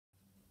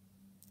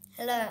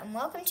Hello and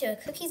welcome to a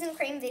cookies and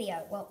cream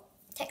video. Well,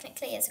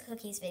 technically it's a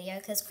cookies video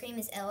because Cream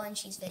is ill and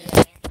she's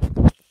videoing it.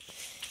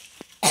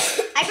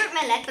 I broke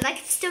my leg, but I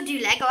can still do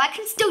Lego. I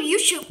can still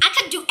YouTube. I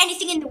can do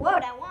anything in the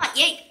world I want.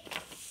 Yay!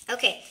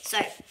 Okay, so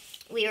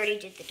we already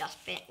did the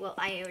dustbin. Well,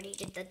 I already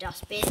did the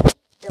dustbin,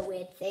 the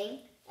weird thing,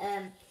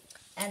 and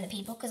the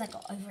people because I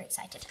got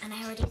overexcited. And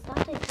I already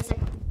started because I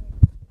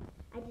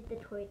did the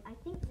toilet. I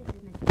think this is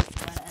meant to be the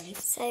toilet at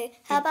least. So,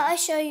 how about I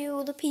show you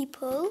all the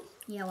people?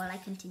 Yeah, well, I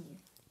continue.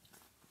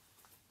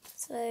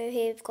 So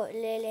here we've got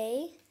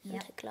Lily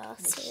and her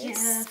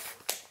glasses.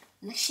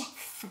 Le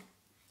chef.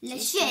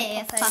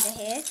 Over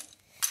here,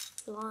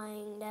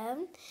 lying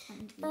down.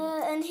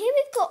 And here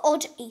we've got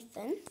Odd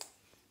Ethan.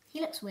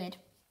 He looks weird.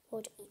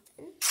 Odd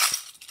Ethan.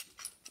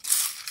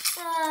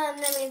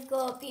 And then we've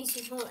got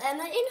beautiful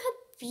Emma in her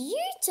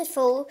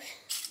beautiful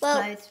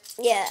clothes.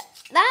 Yeah,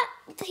 that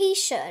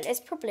t-shirt is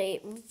probably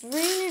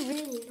really,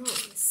 really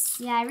nice.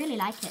 Yeah, I really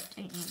like it,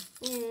 don't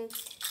you?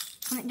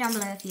 Comment down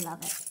below if you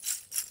love it.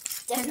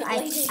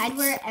 Definitely. I'd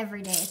wear it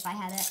every day if I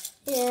had it.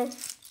 Yeah.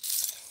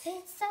 It's so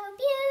beautiful.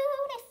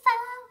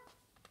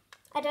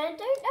 I don't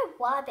know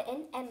why, but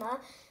in Emma,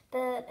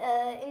 but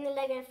in the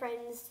Lego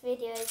Friends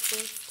videos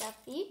and stuff,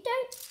 you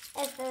don't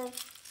ever,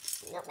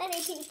 not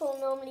many people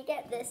normally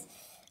get this,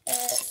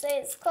 so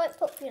it's quite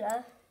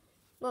popular.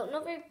 Well,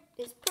 not very,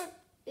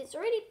 it's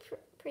really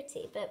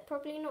pretty, but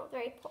probably not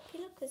very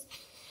popular because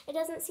it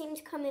doesn't seem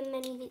to come in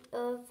many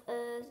of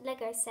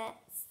Lego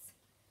sets.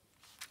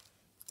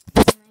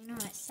 I know,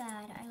 it's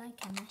sad. I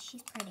like Emma.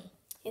 She's pretty.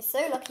 You're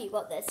so lucky you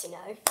got this, you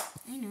know.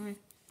 I know.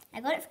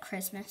 I got it for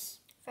Christmas.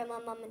 From my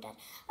mum and dad.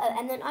 Oh,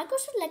 and then I got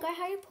a Lego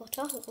Harry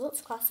Potter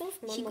Hogwarts Castle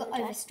from my mum and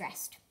dad. She got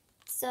overstressed.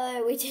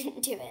 So we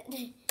didn't do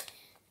it.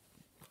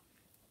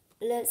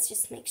 Let's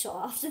just make sure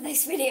after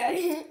this video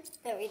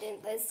that we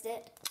didn't post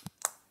it.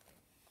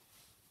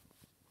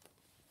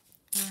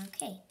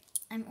 Okay.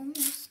 I'm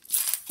almost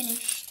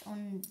finished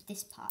on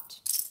this part.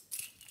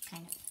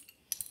 Kind of.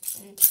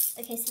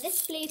 Okay, so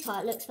this blue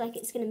part looks like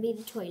it's going to be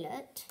the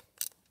toilet.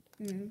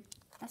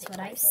 That's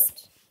what I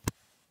thought.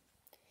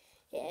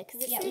 Yeah,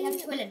 because we have a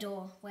toilet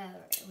door. Where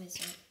was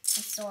it?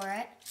 I saw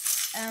it.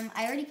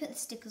 I already put the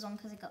stickers on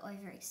because I got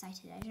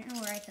overexcited. I don't know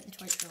where I put the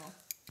toilet door.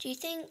 Do you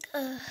think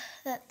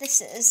that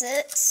this is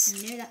it?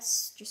 No,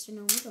 that's just a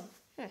normal door.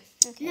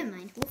 Okay. Never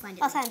mind, we'll find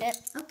it. I found it.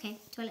 Okay,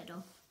 toilet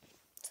door.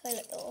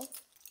 Toilet door.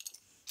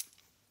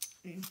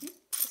 Mm-hmm.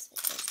 This is the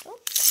toilet door.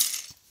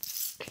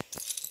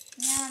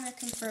 Now I'm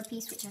looking for a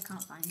piece which I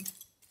can't find.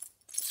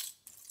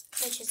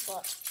 Which is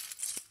what?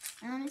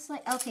 It's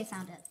like, okay,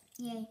 found it.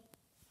 Yay.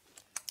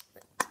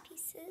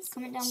 Pieces.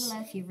 Comment down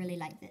below if you really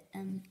like the,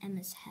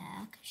 Emma's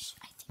hair, because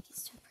I think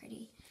it's so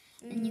pretty.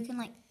 And you can,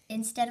 like,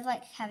 instead of,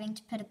 like, having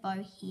to put a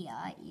bow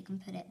here, you can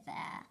put it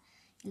there.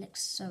 It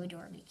looks so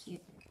adorably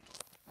cute.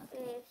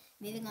 Okay,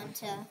 moving on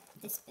to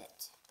this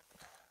bit.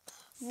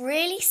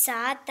 Really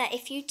sad that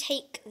if you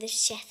take the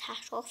chef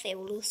hat off, it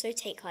will also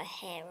take her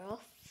hair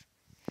off.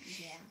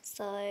 Yeah.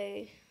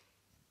 So.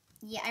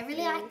 Yeah, I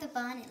really like the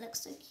bun. It looks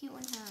so cute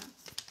on her.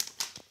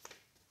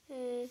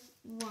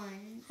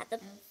 One. At the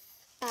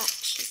back,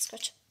 she's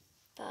got a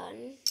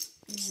bun,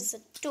 which is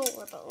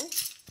adorable.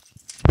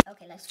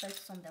 Okay, let's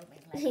focus on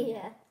building Lego.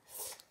 Yeah.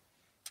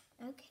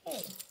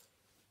 Okay.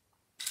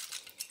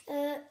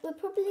 We're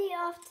probably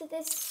after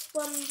this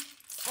one,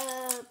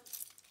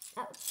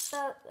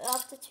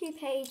 after 2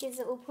 pages,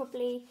 it will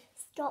probably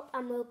stop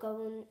and we'll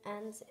go on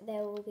and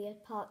there will be a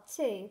part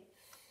 2.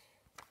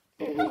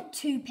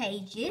 2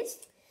 pages?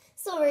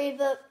 Sorry,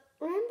 but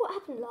remember what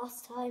happened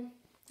last time?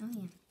 Oh,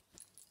 yeah.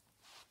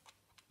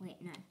 Wait,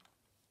 no.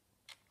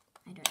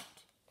 I don't.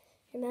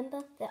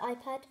 Remember the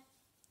iPad?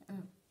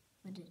 Oh,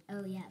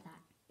 yeah,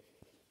 that.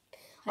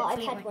 Our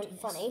Hopefully iPad went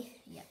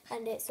funny. Yep.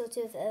 And it sort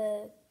of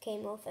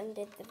came off and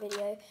did the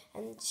video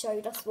and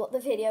showed us what the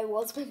video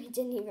was when we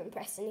didn't even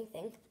press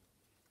anything.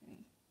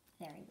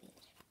 Very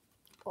weird.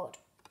 Odd.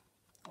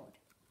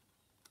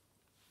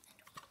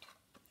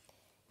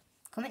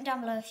 Comment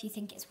down below if you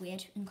think it's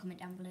weird and comment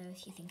down below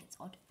if you think it's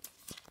odd.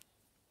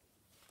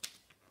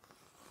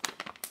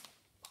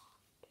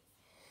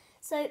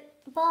 So,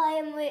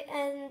 bye,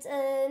 and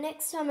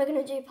next time we're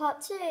going to do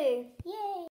part 2. Yay!